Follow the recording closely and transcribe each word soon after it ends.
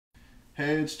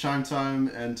Hey, it's Chime Time,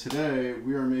 and today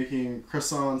we are making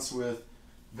croissants with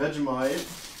Vegemite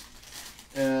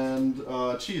and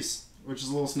cheese, which is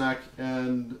a little snack,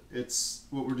 and it's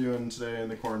what we're doing today in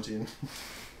the quarantine.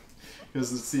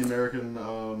 Because it's the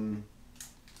American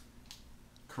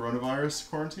coronavirus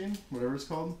quarantine, whatever it's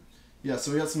called. Yeah,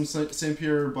 so we got some St.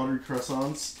 Pierre buttered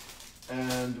croissants,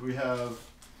 and we have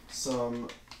some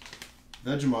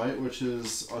Vegemite, which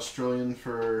is Australian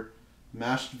for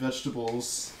mashed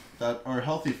vegetables that are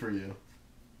healthy for you.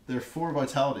 They're for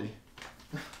vitality.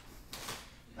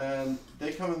 And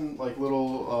they come in like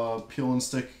little peel and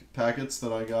stick packets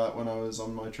that I got when I was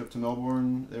on my trip to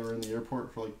Melbourne. They were in the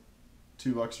airport for like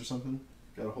 $2 or something.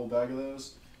 Got a whole bag of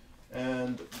those.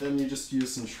 And then you just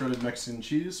use some shredded Mexican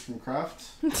cheese from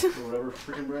Kraft, or whatever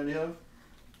freaking brand you have.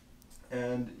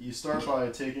 And you start by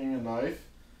taking a knife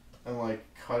and like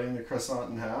cutting the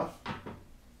croissant in half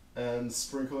and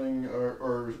sprinkling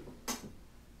or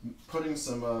putting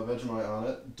some Vegemite on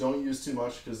it. Don't use too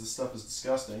much because this stuff is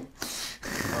disgusting.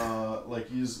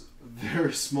 Like use a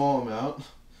very small amount,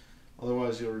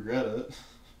 otherwise you'll regret it.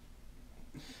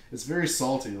 It's very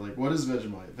salty. Like, what is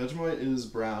Vegemite? Vegemite is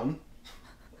brown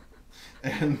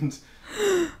and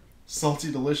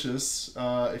salty delicious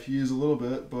if you use a little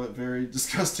bit, but very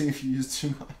disgusting if you use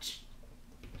too much.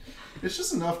 It's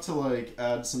just enough to like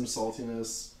add some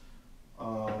saltiness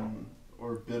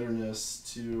or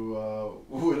bitterness to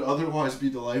what would otherwise be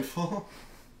delightful.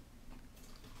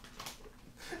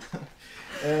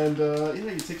 And yeah,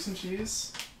 you take some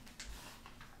cheese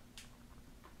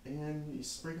and you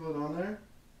sprinkle it on there,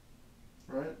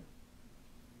 right?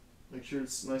 Make sure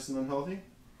it's nice and unhealthy,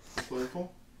 flavorful.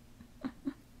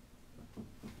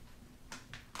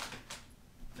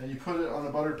 And you put it on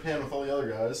a buttered pan with all the other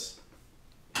guys.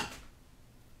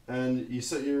 And you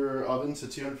set your oven to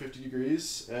 250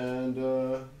 degrees and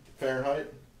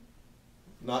Fahrenheit,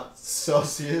 not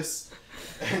Celsius,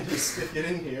 and you stick it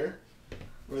in here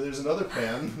where there's another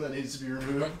pan that needs to be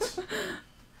removed.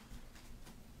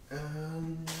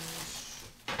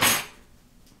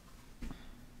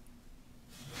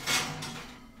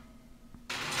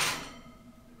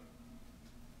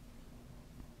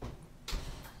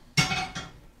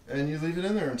 And you leave it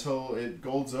in there until it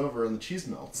golds over and the cheese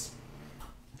melts.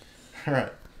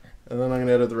 Alright, and then I'm going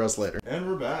to edit the rest later. And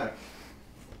we're back.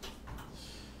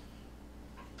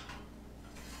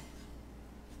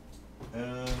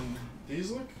 And these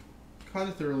look kind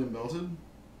of thoroughly melted.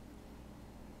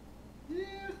 Yeah,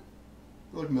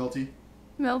 they look melty.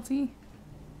 Melty.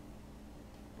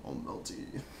 All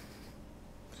melty.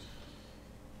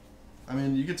 I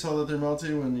mean, you could tell that they're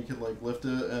melty when you could like lift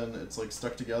it and it's like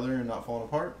stuck together and not falling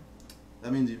apart.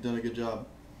 That means you've done a good job.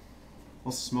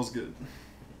 Also smells good.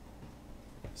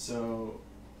 So,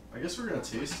 I guess we're going to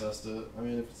taste test it. I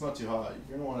mean, if it's not too hot,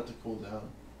 you're going to want it to cool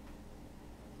down.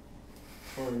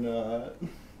 Or not.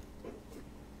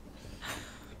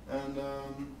 And,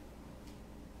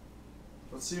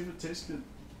 let's see if it tastes good.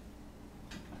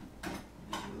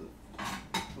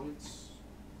 Plates.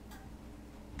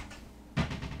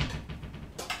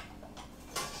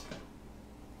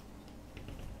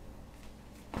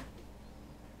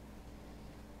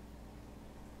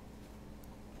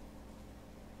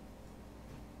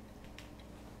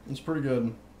 It's pretty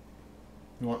good.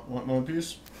 You want one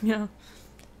piece? Yeah.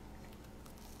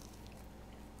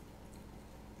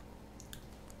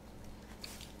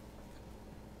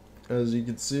 As you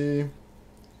can see,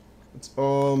 it's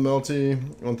all melty.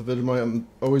 I want the Vegemite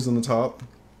always on the top,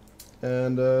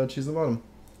 and cheese on the bottom.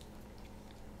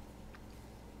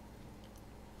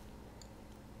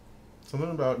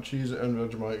 Something about cheese and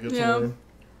Vegemite gets away.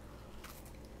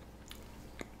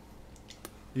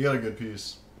 You got a good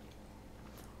piece.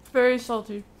 Very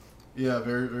salty. Yeah,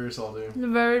 very, very salty.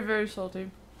 Very, very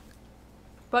salty.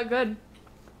 But good.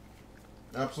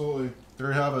 Absolutely. There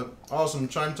you have it. Awesome.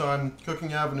 Chime Time,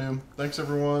 Cooking Avenue. Thanks,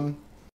 everyone.